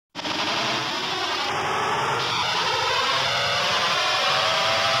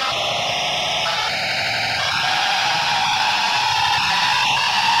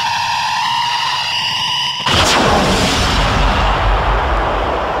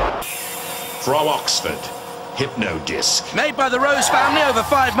From Oxford, Hypno-Disc. Made by the Rose family over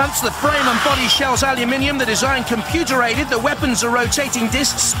 5 months, the frame and body shell's aluminium, the design computer-aided, the weapons are rotating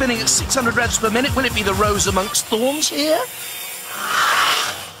discs spinning at 600 revs per minute. Will it be the rose amongst thorns here?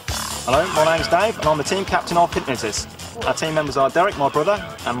 Hello, my name's Dave and I'm the team captain of Hypno-Disc. Our team members are Derek, my brother,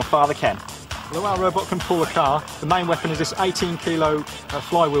 and my father Ken. Although our robot can pull a car, the main weapon is this 18 kilo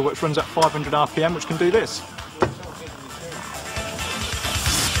flywheel which runs at 500 RPM, which can do this.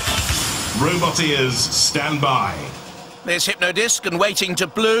 Robot ears, stand by. There's Hypno-Disc and waiting to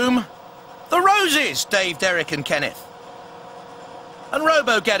bloom. The roses, Dave, Derek and Kenneth. And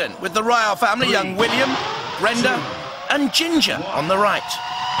Robogeddon with the Ryle family, young William, Brenda and Ginger on the right.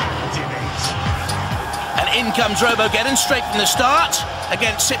 And in comes Robogeddon straight from the start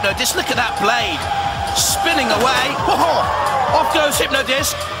against Hypno-Disc. Look at that blade spinning away. Oh, off goes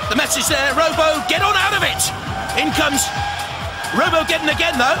Hypno-Disc. The message there, Robo, get on out of it. In comes Robogeddon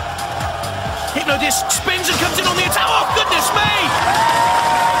again though. Hypno-Disc spins and comes in on the attack. Oh, goodness me!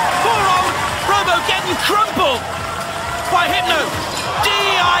 Poor old Robogeddon crumpled by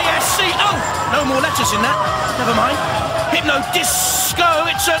Hypno-D-I-S-C. Oh, no more letters in that. Never mind.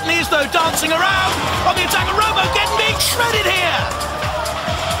 Hypno-Disco, it certainly is though, dancing around on the attack of Robogeddon being shredded here.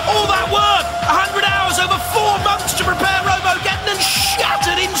 All that work, 100 hours over 4 months to prepare Robogeddon and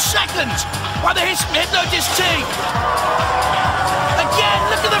shattered in seconds by the Hypno-Disc team. Again,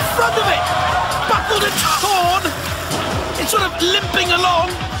 look at the front of it. Buckled and torn. It's sort of limping along.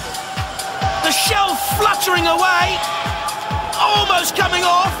 The shell fluttering away. Almost coming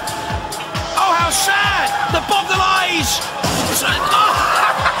off. Oh, how sad. The boggle eyes.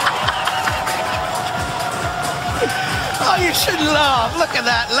 Oh, you shouldn't laugh. Look at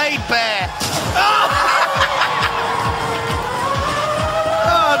that, laid bare.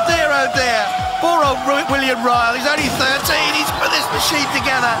 Oh, dear, oh, dear. Poor old William Ryle. He's only 13. He's put this machine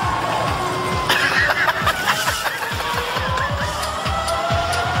together.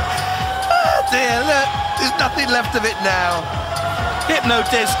 Dear, look, there's nothing left of it now.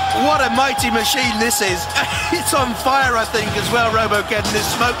 Hypno-Disc, what a mighty machine this is. It's on fire, I think, as well, Robogeddon. There's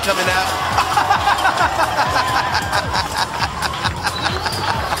smoke coming out.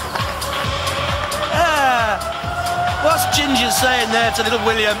 What's Ginger saying there to little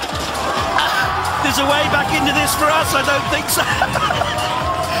William? There's a way back into this for us? I don't think so.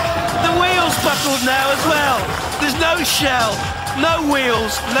 The wheel's buckled now as well. There's no shell, no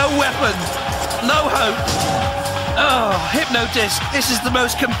wheels, no weapon. No hope. Oh, Hypno-Disc, this is the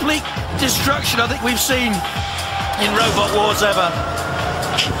most complete destruction I think we've seen in Robot Wars ever.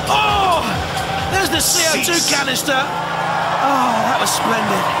 Oh, there's the CO2 canister. Oh, that was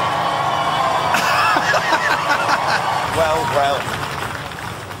splendid. Well,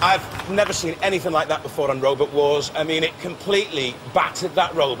 I've never seen anything like that before on Robot Wars. I mean, it completely battered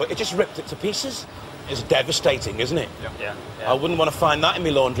that robot. It just ripped it to pieces. It's devastating, isn't it? Yeah. I wouldn't want to find that in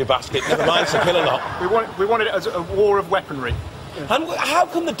my laundry basket. Never mind to kill a lot. We wanted it as a war of weaponry. And how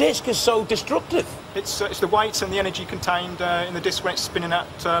come the disc is so destructive? It's the weight and the energy contained in the disc when it's spinning at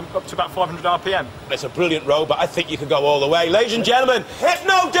up to about 500 RPM. It's a brilliant robot. I think you could go all the way. Ladies and gentlemen,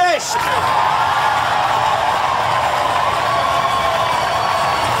 Hypno-Disc!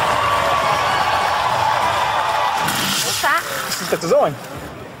 What's that? This is the design.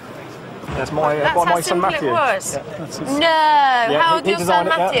 That's my son Matthew. It was. Yeah, that's his... How old is your son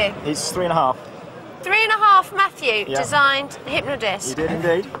Matthew? Yeah. He's 3.5. 3.5 Matthew designed Hypno-Disc. He did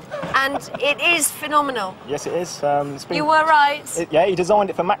indeed. And it is phenomenal. Yes, it is. You were right. He designed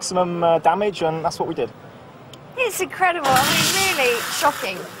it for maximum damage, and that's what we did. It's incredible. I mean, really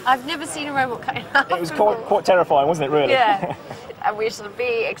shocking. I've never seen a robot cut in half. It was quite terrifying, wasn't it, really? Yeah. And we should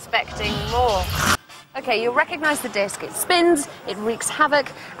be expecting more. Okay, you'll recognise the disc. It spins, it wreaks havoc,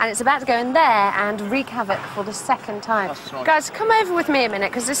 and it's about to go in there and wreak havoc for the second time. Right. Guys, come over with me a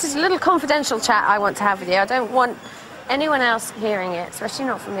minute, because this is a little confidential chat I want to have with you. I don't want anyone else hearing it, especially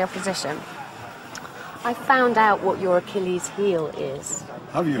not from the opposition. I found out what your Achilles heel is.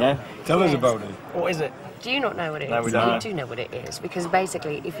 Have you? Yeah. Tell us about it. What is it? Do you not know what it is? No, we don't. You do know what it is, because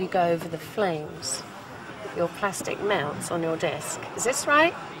basically, if you go over the flames, your plastic melts on your disc. Is this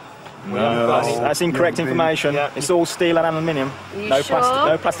right? No, that's incorrect information. Yeah. It's all steel and aluminium. Are you no sure?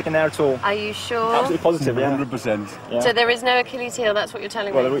 No plastic in there at all. Are you sure? Absolutely positive, yeah. 100%. Yeah. So there is no Achilles heel, that's what you're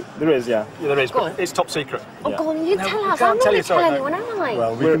telling me? Well, there is, yeah. Yeah, there is, Go but on. it's top secret. Oh, go on, you tell us. can't I'm tell not you, sorry, telling no. anyone, am I?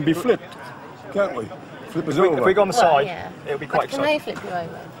 Well, we can be flipped, can't we? Flip us over. If we go on the side, yeah. it'll be quite Can they flip you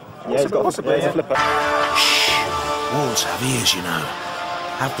over? Yeah, it's got possibly a flipper. Walls have ears, you know.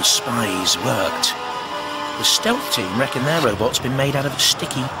 Have the spies worked? The stealth team reckon their robot's been made out of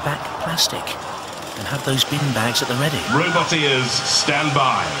sticky back plastic and have those bin bags at the ready. Robot ears, stand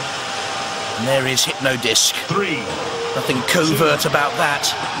by. And there is Hypno-Disc. 3. Nothing covert about that.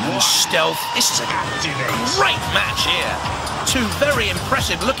 And Stealth. This is a great match here. Two very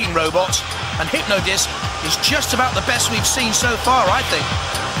impressive looking robots. And Hypno-Disc is just about the best we've seen so far, I think,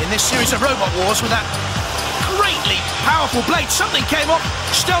 in this series of Robot Wars with that greatly powerful blade. Something came off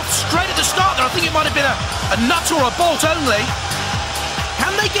Stealth straight at the start there. I think it might have been a nut or a bolt only.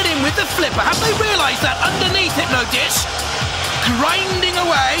 Can they get in with the flipper? Have they realised that underneath Hypno-Disc, grinding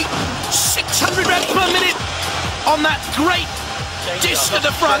away 600 reps per minute on that great disc at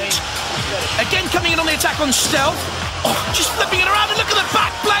the front. Again coming in on the attack on Stealth. Oh, just flipping it around, and look at the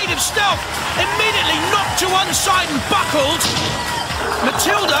back blade of Stealth. Immediately knocked to one side and buckled.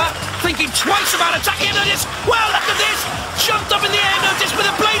 Matilda thinking twice about attacking Hypno-Disc. Well, look at this. Jumped up in the air, Hypno-Disc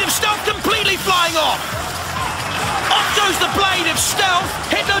with a blade of Stealth completely flying off. Off goes the blade of Stealth.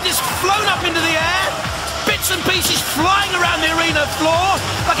 Hypno-Disc flown up into the air. Bits and pieces flying around the arena floor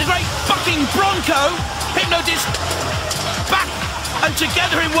like a great bucking bronco. Hypno-Disc back and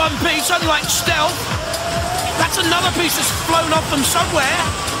together in one piece, unlike Stealth. That's another piece that's flown off from somewhere.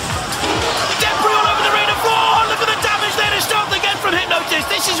 Debris all over the arena floor. Look at the damage there to Stealth again from Hypno-Disc.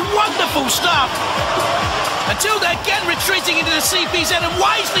 This is wonderful stuff. Matilda again retreating into the CPZ, and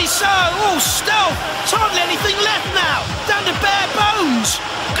wisely so. Oh, Stealth, there's hardly anything left now. Down to bare bones.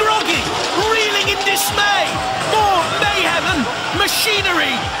 Groggy, reeling in dismay. More mayhem and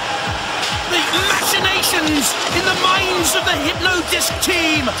machinery. The machinations in the minds of the Hypno-Disc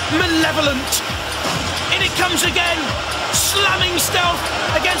team. Malevolent. In it comes again, slamming Stealth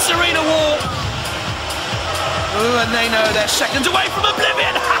against the arena wall. Ooh, and they know they're seconds away from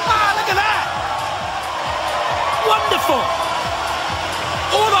oblivion. Look at that. Wonderful.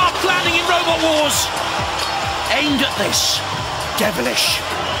 All our planning in Robot Wars aimed at this. Devilish.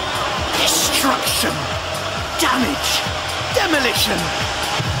 Destruction. Damage. Demolition.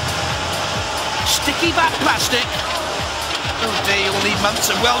 Sticky back plastic. Oh dear, you'll need months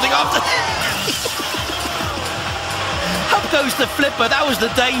of welding after. Up goes the flipper, that was the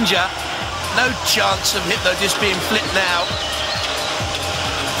danger. No chance of Hypno-Disc being flipped now.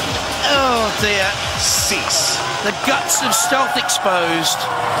 Oh dear. Cease. The guts of Stealth exposed.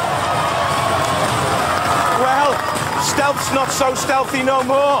 Well, Stealth's not so stealthy no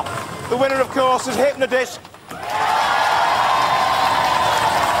more. The winner, of course, is Hypno-Disc.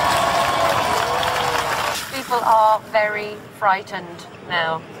 People are very frightened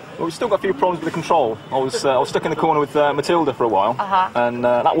now. Well, we've still got a few problems with the control. I was stuck in the corner with Matilda for a while, and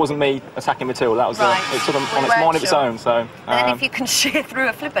that wasn't me attacking Matilda. That was it's sort of on its mind of its own. So. And if you can shear through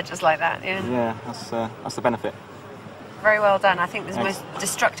a flipper just like that, yeah, that's the benefit. Very well done. I think this is the most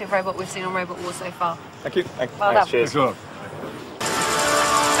destructive robot we've seen on Robot Wars so far. Thank you. Well done. Cheers. Good.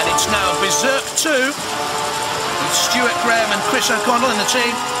 And it's now Beserk 2 with Stuart Graham and Chris O'Connell in the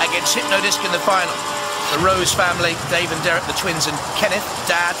team against Hypno-Disc in the final. The Rose family, Dave and Derek, the twins, and Kenneth,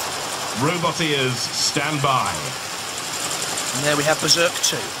 Dad. Roboteers, stand by. And there we have Beserk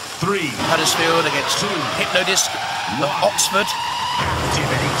 2. 3. Huddersfield against 2. Hypno-Disc of Oxford.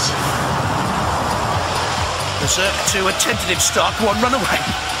 Activate. Beserk 2, a tentative start. Go on, run away.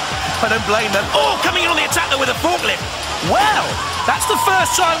 I don't blame them. Oh, coming in on the attack though with a forklift. Well, that's the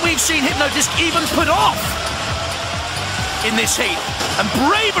first time we've seen Hypno-Disc even put off in this heat. And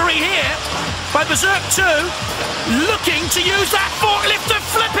bravery here by Beserk 2, looking to use that forklift to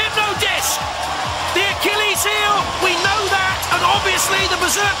flip Hypno-Disc. The Achilles heel, we know that, and obviously the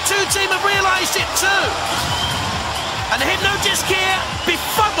Beserk 2 team have realised it too. And Hypno-Disc here,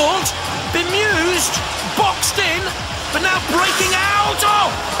 befuddled, bemused, boxed in, but now breaking out. Oh,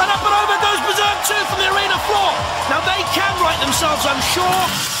 and up and over goes Beserk 2 from the arena floor. Now they can right themselves, I'm sure.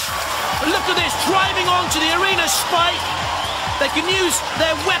 But look at this, driving onto the arena spike. They can use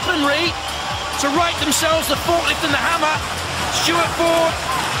their weaponry to right themselves, the forklift and the hammer. Stuart Ford,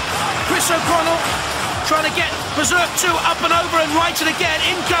 Chris O'Connell, trying to get Beserk 2 up and over and right it again.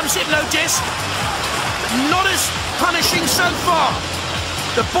 In comes Hypno-Disc. Not as punishing so far.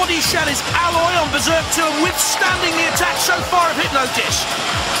 The body shell is alloy on Beserk 2 and withstanding the attack so far of Hypno-Disc.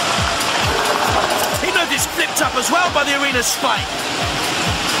 Hypno-Disc flipped up as well by the arena spike.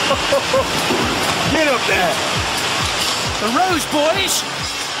 Get up there. The Rose boys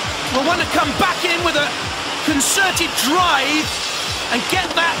will want to come back in with a concerted drive and get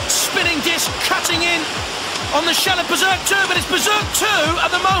that spinning disc cutting in on the shell of Beserk 2, but it's Beserk 2 at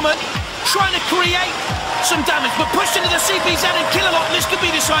the moment trying to create some damage, but pushed into the CPZ and Killalot, and this could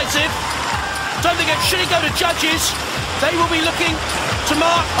be decisive. Don't think it should go to judges. They will be looking to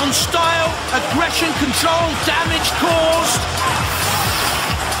mark on style, aggression, control, damage caused.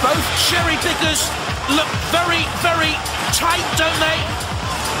 Both cherry pickers look very, very tight, don't they?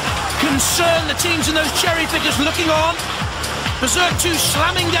 concern, the teams in those cherry figures looking on. Beserk 2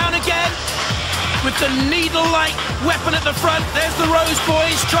 slamming down again with the needle-like weapon at the front. There's the Rose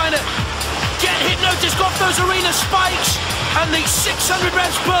boys trying to get Hypno-Disc off those arena spikes. And the 600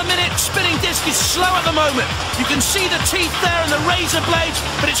 revs per minute spinning disc is slow at the moment. You can see the teeth there and the razor blades,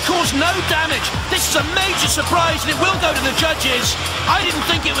 but it's caused no damage. This is a major surprise, and it will go to the judges. I didn't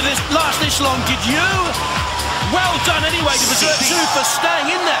think it would last this long, did you? Well done anyway to Beserk 2 for staying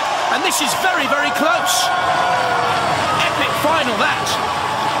in there. And this is very, very close. Epic final, that.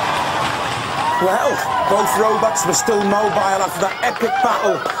 Well, both robots were still mobile after that epic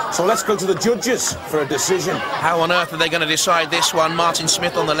battle, so let's go to the judges for a decision. How on earth are they going to decide this one? Martin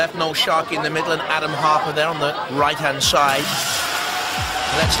Smith on the left, Noel Sharkey in the middle, and Adam Harper there on the right-hand side.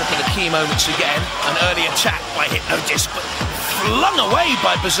 Let's look at the key moments again. An early attack by Hypno-Disc, but flung away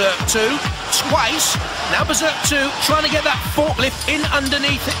by Beserk 2 twice. Now Beserk 2 trying to get that forklift in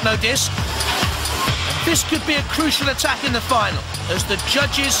underneath Hypno-Disc. This could be a crucial attack in the final as the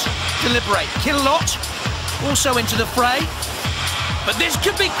judges deliberate. Kill-A-Lot also into the fray, but this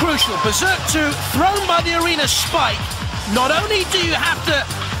could be crucial. Beserk 2 thrown by the arena spike. Not only do you have to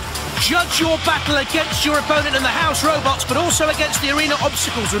judge your battle against your opponent in the house robots, but also against the arena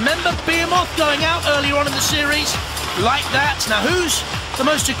obstacles. Remember Behemoth going out earlier on in the series like that. Now who's the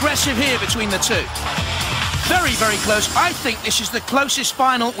most aggressive here between the two? Very, very close. I think this is the closest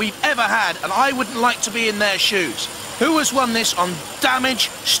final we've ever had, and I wouldn't like to be in their shoes. Who has won this on damage,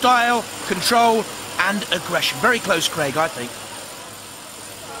 style, control, and aggression? Very close, Craig, I think.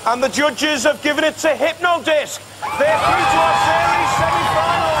 And the judges have given it to Hypno-Disc. They're through to our series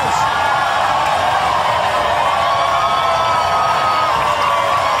semi-finals.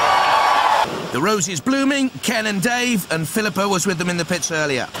 The rose is blooming. Ken and Dave, and Philippa was with them in the pits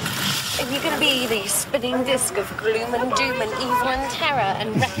earlier. Are you going to be the spinning disc of gloom and doom and evil and terror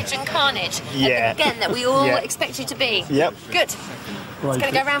and wreckage and carnage? Yeah. Again, that we all expect you to be. Yep. Good. Right. It's going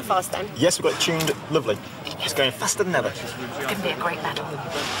to go round fast then. Yes, we've got it tuned lovely. It's going faster than ever. It's going to be a great battle.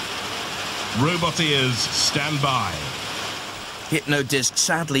 Roboteers, stand by. Hypno-Disc,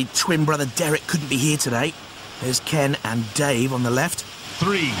 sadly, twin brother Derek couldn't be here today. There's Ken and Dave on the left.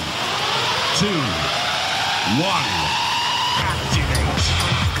 3, 2, 1.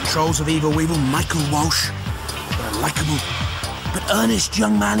 Activate. Controls of Evil Weevil, Michael Walsh. What a likeable but earnest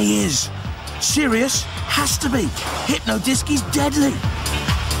young man he is. Serious? Has to be. Hypno-Disc is deadly.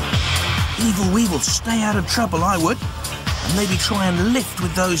 Evil Weevil, stay out of trouble, I would. And maybe try and lift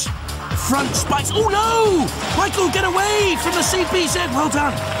with those front spikes. Oh no! Michael, get away from the CPZ. Well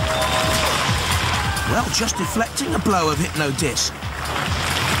done. Well, just deflecting a blow of Hypno-Disc.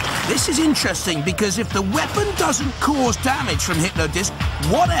 This is interesting because if the weapon doesn't cause damage from Hypno-Disc,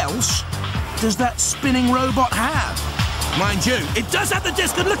 what else does that spinning robot have? Mind you, it does have the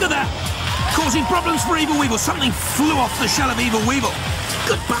disc, and look at that! Causing problems for Evil Weevil. Something flew off the shell of Evil Weevil.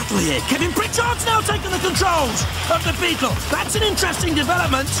 Good battle here. Kevin Pritchard's now taking the controls of the Beetle. That's an interesting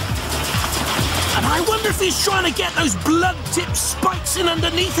development. And I wonder if he's trying to get those blood-tipped spikes in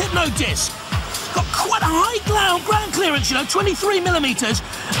underneath Hypno-Disc. Got quite a high ground clearance, you know, 23 millimeters,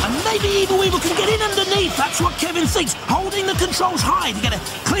 and maybe Evil Weevil can get in underneath. That's what Kevin thinks, holding the controls high to get a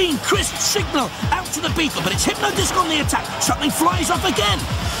clean, crisp signal out to the Beetle. But it's Hypno-Disc on the attack. Something flies off again.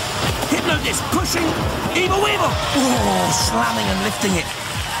 Hypno-Disc pushing Evil Weevil. Oh, slamming and lifting it.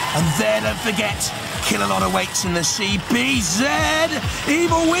 And there, don't forget, Kill-A-Lot awaits in the CPZ.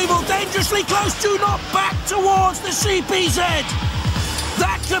 Evil Weevil dangerously close. Do not back towards the CPZ.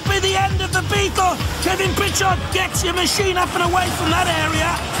 That could be the end of the Beetle. Kevin Pritchard gets your machine up and away from that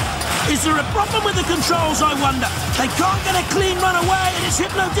area. Is there a problem with the controls, I wonder? They can't get a clean run away, and it's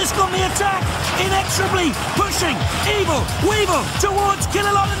Hypno-Disc on the attack, inexorably pushing Evil Weevil towards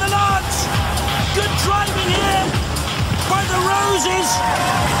Kill-A-Lot in the Lance. Good driving here by the Roses.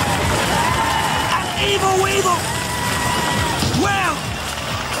 And Evil Weevil. Well,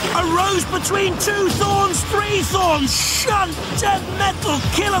 a rose between 2 thorns, 3 thorns, shunted metal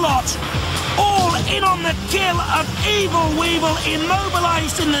Kill-A-Lot. All in on the kill of Evil Weevil,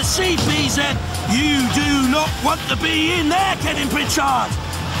 immobilised in the CPZ. You do not want to be in there, Kevin Pritchard.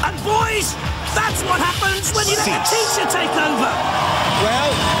 And boys, that's what happens when you let the teacher take over.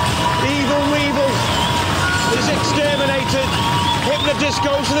 Well, Evil Weevil is exterminated. Hypno-Disc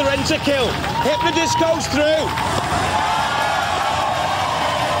goes to the rent-a-kill. Hypno-Disc goes through.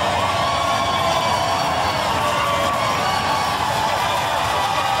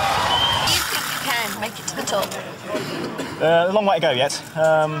 Make it to the top. A long way to go yet.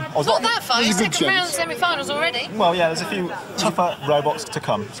 Not that far. You're second round semi-finals already. Well, yeah, there's a few tougher robots to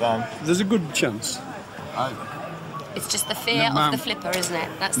come. So There's a good chance. It's just the fear of the flipper, isn't it?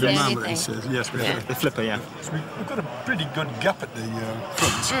 That's the only thing. Says, yes, The flipper, yeah. So we've got a pretty good gap at the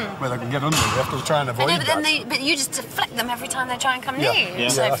front where they can get under. We have to try and avoid that. But you just deflect them every time they try and come near you. Yeah,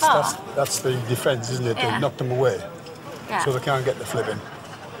 So far. that's the defence, isn't it? Yeah. They knocked them away, Yeah. so they can't get the flipping.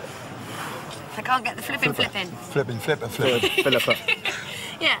 They can't get the flipping. Flipper.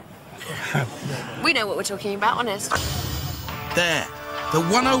 Yeah. We know what we're talking about, honest. There, the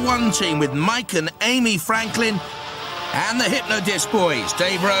 101 team with Mike and Amy Franklin and the Hypno-Disc boys,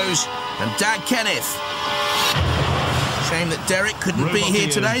 Dave Rose and Dag Kenneth. Shame that Derek couldn't be here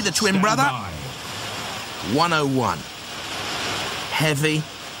today, the twin brother. 101. Heavy,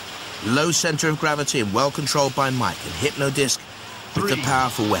 low centre of gravity and well controlled by Mike, and Hypno-Disc with the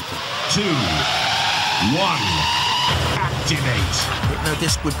powerful weapon. 2, 1, activate.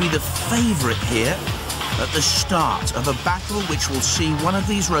 Hypno-Disc would be the favourite here at the start of a battle which will see one of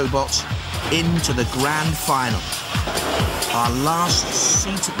these robots into the grand final. Our last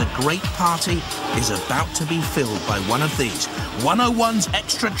seat at the great party is about to be filled by one of these. 101's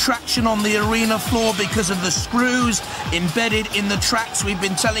extra traction on the arena floor because of the screws embedded in the tracks we've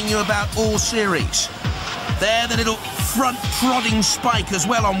been telling you about all series. There, the little front prodding spike as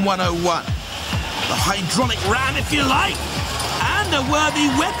well on 101. The hydraulic ram, if you like. And a worthy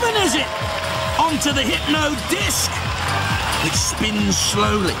weapon, is it? Onto the Hypno-Disc, which spins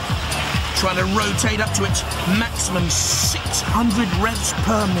slowly, trying to rotate up to its maximum 600 revs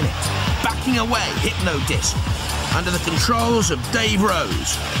per minute. Backing away, Hypno-Disc, under the controls of Dave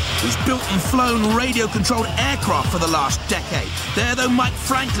Rose, who's built and flown radio-controlled aircraft for the last decade. There, though, Mike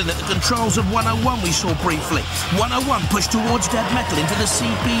Franklin at the controls of 101 we saw briefly. 101 pushed towards dead metal into the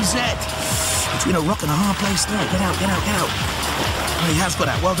CPZ. Between a rock and a hard place there. Get out, get out, get out. He has got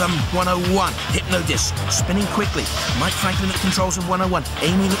out. Well done, 101. Hypno-Disc spinning quickly. Mike Franklin at the controls of 101.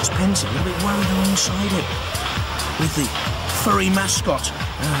 Amy looks pensive, a little bit worried alongside him. With the furry mascot.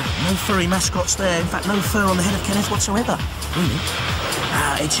 No furry mascots there. In fact, no fur on the head of Kenneth whatsoever. Really?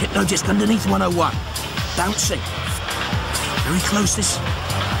 It's Hypno-Disc underneath 101. Bouncing. Very close, this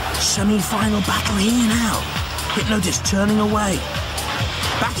semi-final battle here now. Hypno-Disc turning away.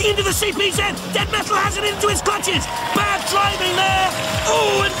 Backing into the CPZ. Dead metal has it into his clutches. Bad driving there.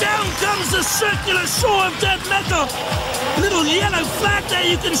 Oh, and down comes the circular saw of dead metal. Little yellow flag there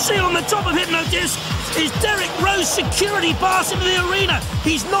you can see on the top of Hypno-Disc is Derek Rose security pass into the arena.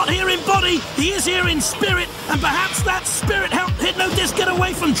 He's not here in body, he is here in spirit, and perhaps that spirit helped Hypno-Disc get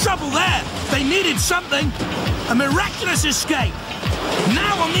away from trouble there. They needed something. A miraculous escape.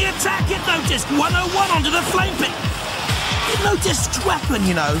 Now on the attack, Hypno-Disc 101 onto the flame pit. Hypno-Disc's weapon,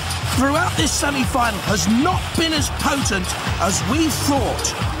 you know, throughout this semi-final has not been as potent as we thought.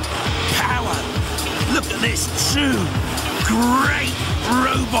 Power. Look at this, two great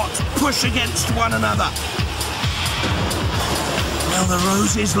robots push against one another. Well, the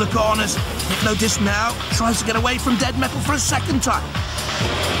roses look on as Hypno-Disc now tries to get away from dead metal for a second time.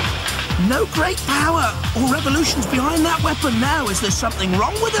 No great power or revolutions behind that weapon now. Is there something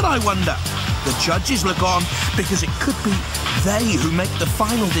wrong with it, I wonder? The judges look on because it could be they who make the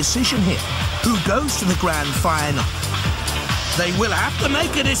final decision here. Who goes to the grand final? They will have to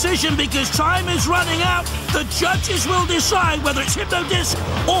make a decision because time is running out. The judges will decide whether it's Hypno-Disc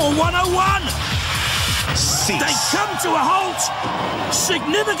or 101. Cease. They come to a halt,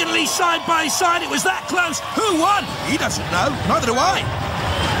 significantly side by side. It was that close. Who won? He doesn't know. Neither do I.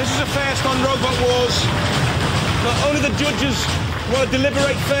 This is a first on Robot Wars. Not only the judges want to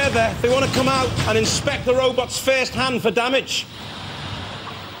deliberate further, they want to come out and inspect the robots firsthand for damage.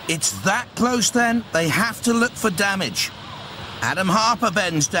 It's that close then, they have to look for damage. Adam Harper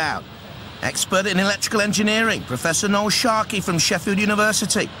bends down. Expert in electrical engineering, Professor Noel Sharkey from Sheffield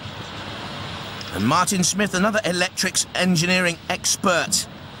University. And Martin Smith, another electrics engineering expert.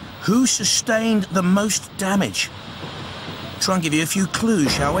 Who sustained the most damage? Try and give you a few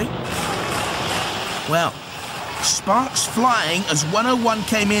clues, shall we? Well, sparks flying as 101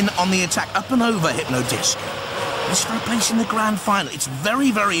 came in on the attack, up and over Hypno-Disc. This for a place in the grand final. It's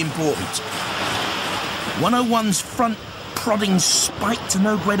very, very important. 101's front prodding spike to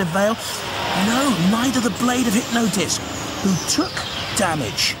no great avail. No, neither the blade of Hypno-Disc, who took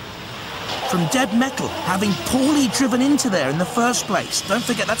damage from dead metal, having poorly driven into there in the first place. Don't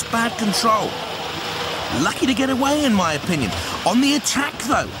forget, that's bad control. Lucky to get away, in my opinion. On the attack,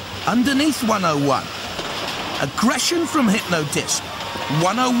 though, underneath 101. Aggression from Hypno-Disc.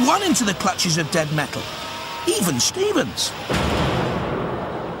 101 into the clutches of dead metal. Even Stevens.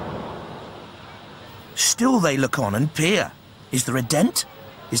 Still they look on and peer. Is there a dent?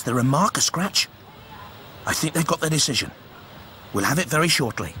 Is there a mark, a scratch? I think they've got their decision. We'll have it very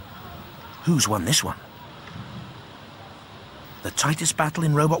shortly. Who's won this one? The tightest battle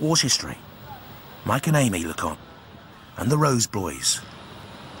in Robot Wars history. Mike and Amy look on. And the Rose Boys.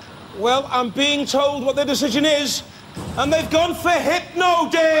 Well, I'm being told what their decision is, and they've gone for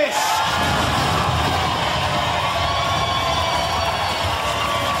Hypno-Disc!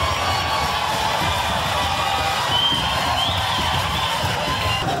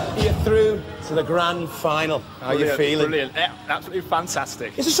 You're through to the grand final. How are you feeling? Brilliant. Yeah, absolutely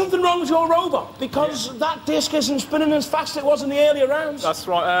fantastic. Is there something wrong with your robot? Because that disc isn't spinning as fast as it was in the earlier rounds. That's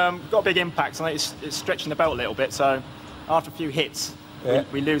right. Got a big impact on it. It's stretching the belt a little bit, so after a few hits,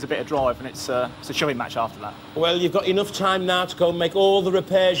 we lose a bit of drive, and it's a showing match after that. Well, you've got enough time now to go and make all the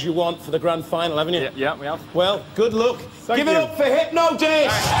repairs you want for the grand final, haven't you? Yeah, we have. Well, good luck. Give it up for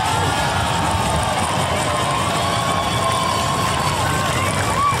Hypno-Disc!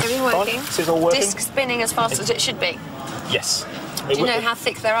 Working. This is all working. Disc spinning as fast as it should be. Yes. Do you know how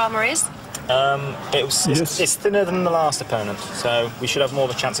thick their armour is? It's thinner than the last opponent, so we should have more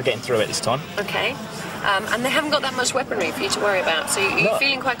of a chance of getting through it this time. Okay. And they haven't got that much weaponry for you to worry about, so you're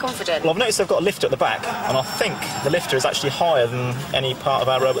feeling quite confident? Well, I've noticed they've got a lifter at the back, and I think the lifter is actually higher than any part of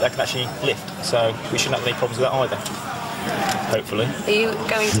our robot that can actually lift, so we shouldn't have any problems with that either. Hopefully. Are you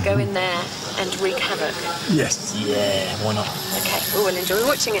going to go in there and wreak havoc? Yes. Yeah, why not? Okay, well, we'll enjoy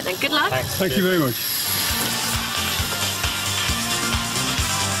watching it then. Good luck. Thanks. Thank you very much.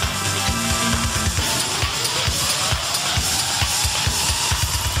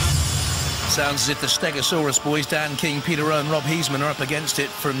 Sounds as if the Steg-O-Saw-Us boys, Dan King, Peter Rowe and Rob Heisman, are up against it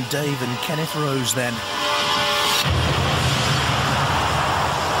from Dave and Kenneth Rose then.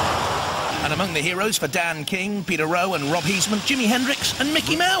 And among the heroes for Dan King, Peter Rowe and Rob Heisman, Jimi Hendrix and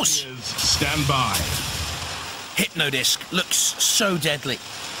Mickey Mouse. Stand by. Hypno-Disc looks so deadly.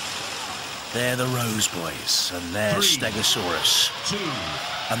 They're the Rose Boys, and they're 3, Steg-O-Saw-Us 2,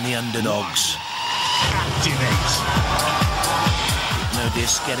 and the underdogs. activate.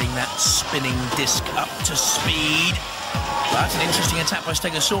 Hypno-Disc getting that spinning disc up to speed. That's an interesting attack by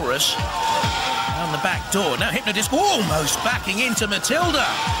Steg-O-Saw-Us. On the back door. Now Hypno-Disc almost backing into Matilda.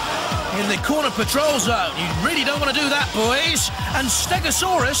 In the corner patrol zone. You really don't want to do that, boys. And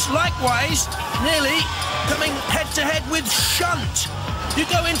Steg-O-Saw-Us, likewise, nearly coming head-to-head with Shunt. You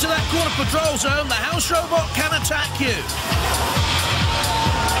go into that corner patrol zone, the house robot can attack you.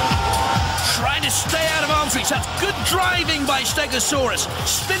 Trying to stay out of arms reach. That's good driving by Steg-O-Saw-Us.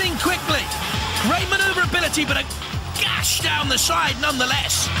 Spinning quickly. Great maneuverability, but a gash down the side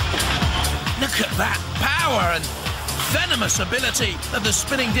nonetheless. Look at that power and venomous ability of the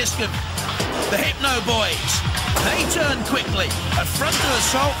spinning disc of the Hypno Boys. They turn quickly. A frontal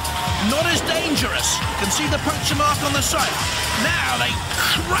assault, not as dangerous. You can see the puncture mark on the side. Now they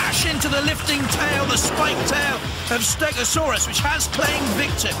crash into the lifting tail, the spiked tail of Steg-O-Saw-Us, which has claimed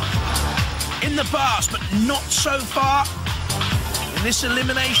victim in the past, but not so far in this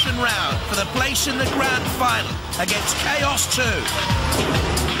elimination round for the place in the grand final against Chaos 2.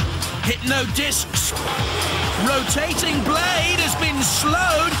 Hypno-Disc's rotating blade has been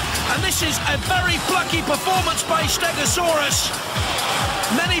slowed, and this is a very plucky performance by Steg-O-Saw-Us.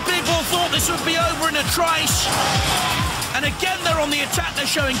 Many people thought this would be over in a trice. And again, they're on the attack. They're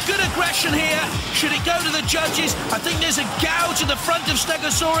showing good aggression here. Should it go to the judges? I think there's a gouge at the front of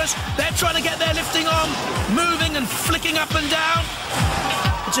Steg-O-Saw-Us. They're trying to get their lifting on, moving and flicking up and down.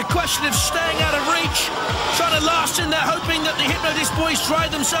 It's a question of staying out of reach, trying to last in there, hoping that the Hypno-Disc boys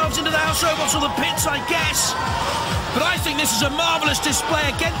drive themselves into the house robots or the pits, I guess. But I think this is a marvellous display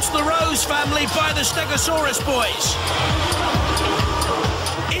against the Rose family by the Steg-O-Saw-Us boys.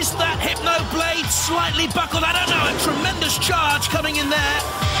 Is that Hypno blade slightly buckled? I don't know. A tremendous charge coming in there.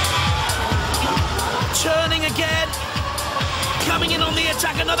 Turning again. Coming in on the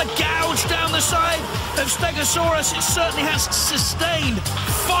attack. Another gouge down the side of Steg-O-Saw-Us. It certainly has sustained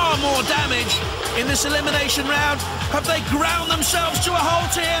far more damage in this elimination round. Have they ground themselves to a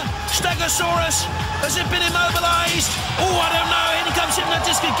halt here? Steg-O-Saw-Us, has it been immobilised? Oh, I don't know. In comes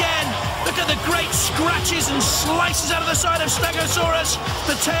Hypno-Disc again. Look at the great scratches and slices out of the side of Steg-O-Saw-Us.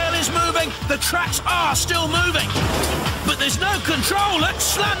 The tail is moving. The tracks are still moving. But there's no control. Look,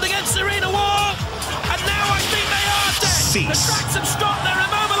 slammed against the arena wall. And now I think they are dead. Cease. The tracks have stopped. They're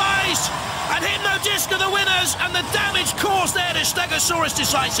immobilised. And Hypno-Disc are the winners. And the damage caused there to Steg-O-Saw-Us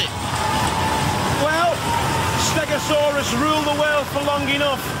decisive. Well, Steg-O-Saw-Us ruled the world for long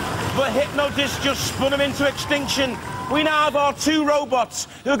enough, but Hypno-Disc just spun them into extinction. We now have our two robots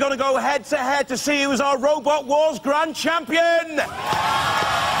who are going to go head-to-head to see who's our Robot Wars Grand Champion.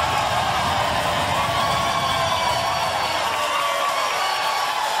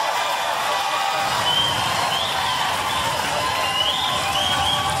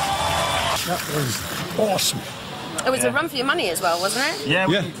 That was awesome. It was a run for your money as well, wasn't it? Yeah,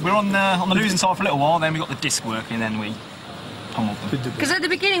 we're on the losing side for a little while, then we got the disc working, and then we pummeled them. Because at the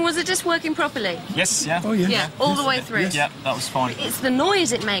beginning, was it just working properly? Yes, yeah. Oh, yeah. Yeah, all the way through. Yeah, that was fine. It's the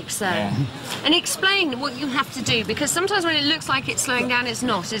noise it makes, though. Yeah. And explain what you have to do, because sometimes when it looks like it's slowing down, it's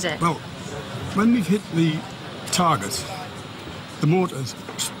not, is it? Well, when we've hit the target, the motor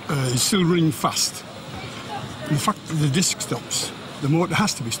is still running fast. And the fact that the disc stops, the motor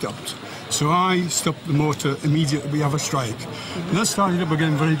has to be stopped. So I stopped the motor immediately we have a strike. And that started up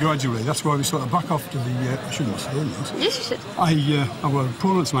again very gradually. That's why we sort of back off to the... I shouldn't say this. Yes, you should. Our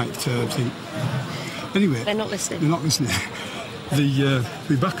opponents might think... Anyway... They're not listening. They're not listening.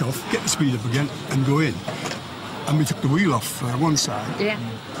 We back off, get the speed up again, and go in. And we took the wheel off one side. Yeah.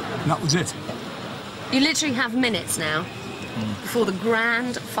 And that was it. You literally have minutes now before the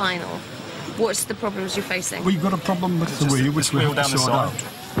grand final. What's the problems you're facing? We've got a problem with the wheel, which we have to sort out.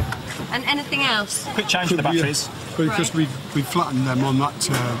 And anything else? Quick change to the batteries. Because we flattened them on that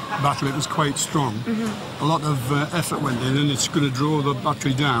battery, it was quite strong. A lot of effort went in, and it's going to draw the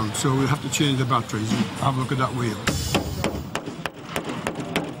battery down, so we'll have to change the batteries and have a look at that wheel.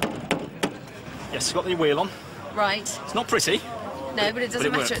 Yes, got the wheel on. Right. It's not pretty. No, but it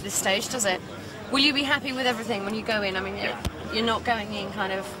doesn't matter worked. at this stage, does it? Will you be happy with everything when you go in? I mean, you're not going in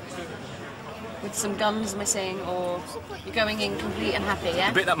kind of with some guns missing, or you're going in complete and happy, yeah?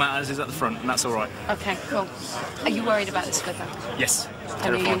 The bit that matters is at the front, and that's all right. Okay, cool. Are you worried about this flipper? Yes. I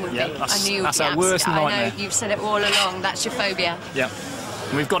knew you would be. Yeah, I knew you would that's be. our worst nightmare. I know, you've said it all along. That's your phobia. Yeah.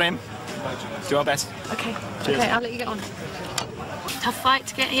 And we've got him. Do our best. Okay. Cheers. Okay, I'll let you get on. Tough fight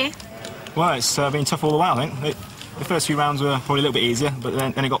to get here? Well, it's been tough all the way, I think. The first few rounds were probably a little bit easier, but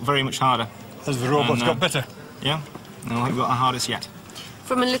then it got very much harder. As the robots got better. Yeah. And I think we've got the hardest yet.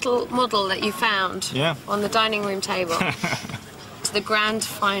 From a little model that you found on the dining room table to the grand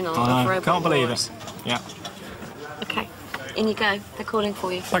final of Robot Can't believe Wars. it. Yeah. Okay, in you go. They're calling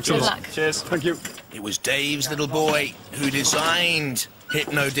for you. Thanks Good a lot. luck. Cheers. Thank you. It was Dave's little boy who designed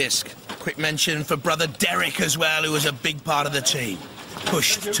Hypno-Disc. Quick mention for brother Derek as well, who was a big part of the team.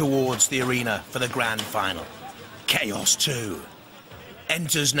 Pushed towards the arena for the grand final. Chaos 2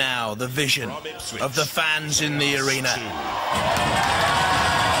 enters now the vision of the fans in the arena.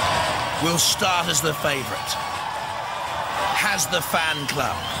 Will start as the favourite. Has the fan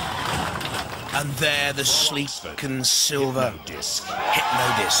club. And there the sleek and silver Hypno-Disc.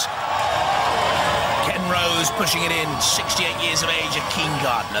 Ken Rose pushing it in, 68 years of age, a keen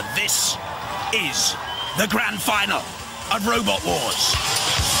gardener. This is the grand final of Robot Wars.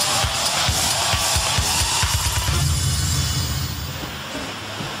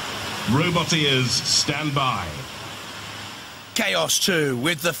 Roboteers, stand by. Chaos 2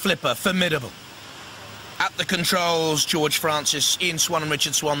 with the flipper, formidable. At the controls, George Francis, Ian Swan and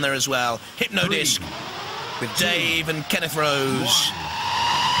Richard Swan there as well. Hypno-Disc with Dave and Kenneth Rose.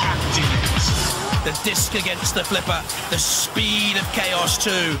 The disc against the flipper, the speed of Chaos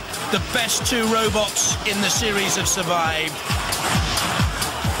 2. The best two robots in the series have survived.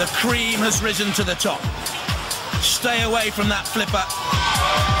 The cream has risen to the top. Stay away from that flipper.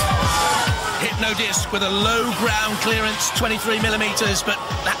 Hypno-Disc with a low ground clearance, 23mm, but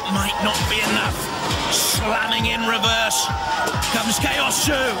that might not be enough. Slamming in reverse comes Chaos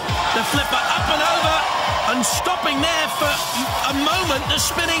 2. The flipper up and over, and stopping there for a moment, the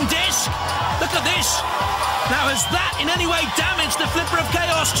spinning disc. Look at this. Now, has that in any way damaged the flipper of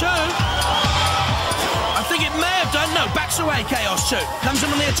Chaos 2? I think it may have done. No, backs away, Chaos 2. Comes in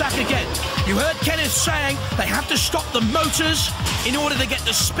on the attack again. You heard Kenneth saying they have to stop the motors in order to get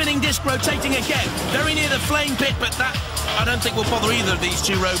the spinning disc rotating again. Very near the flame pit, but that I don't think will bother either of these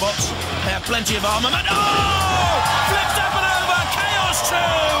two robots. They have plenty of armament. Oh! Flipped up and over. Chaos 2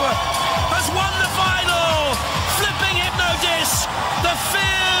 has won the final. Flipping Hypno-Disc. The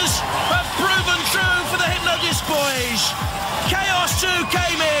fears have proven true for the Hypno-Disc boys. Chaos 2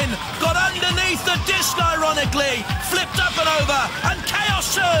 came in, got underneath the disc ironically, flipped up and over, and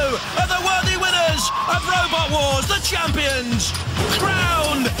Chaos 2 are the worthy winners of Robot Wars, the champions.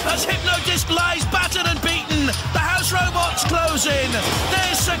 Crowned as Hypno-Disc lies battered and beaten, the house robots close in.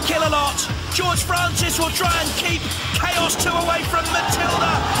 There's a kill-a-lot. George Francis will try and keep Chaos 2 away from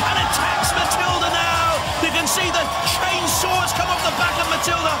Matilda, and attacks Matilda now. You can see the chainsaws come off the back of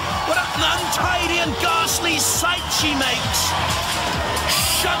Matilda. What an untidy and ghastly sight she makes.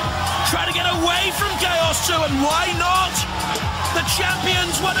 Shunt, try to get away from Chaos 2, and why not? The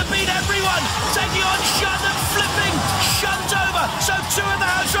champions want to beat everyone. Taking on Shunt and flipping Shunt over. So two of the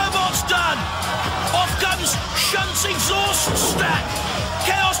house robots done. Off comes Shunt's exhaust stack.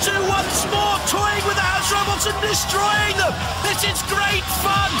 Chaos 2 once more toying with the house robots robots and destroying them. This is great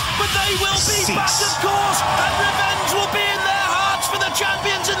fun, but they will be back, of course, and revenge will be in their hearts for the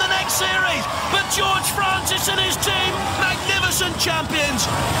champions in the next series. But George Francis and his team, magnificent champions.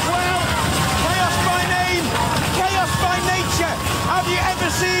 Well, chaos by name, chaos by nature. Have you ever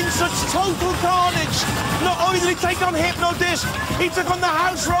seen such total carnage? Not only did he take on Hypno-Disc, he took on the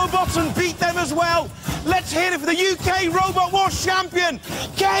house robots and beat them as well. Let's hear it for the UK Robot Wars champion,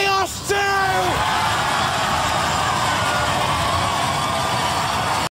 Chaos 2!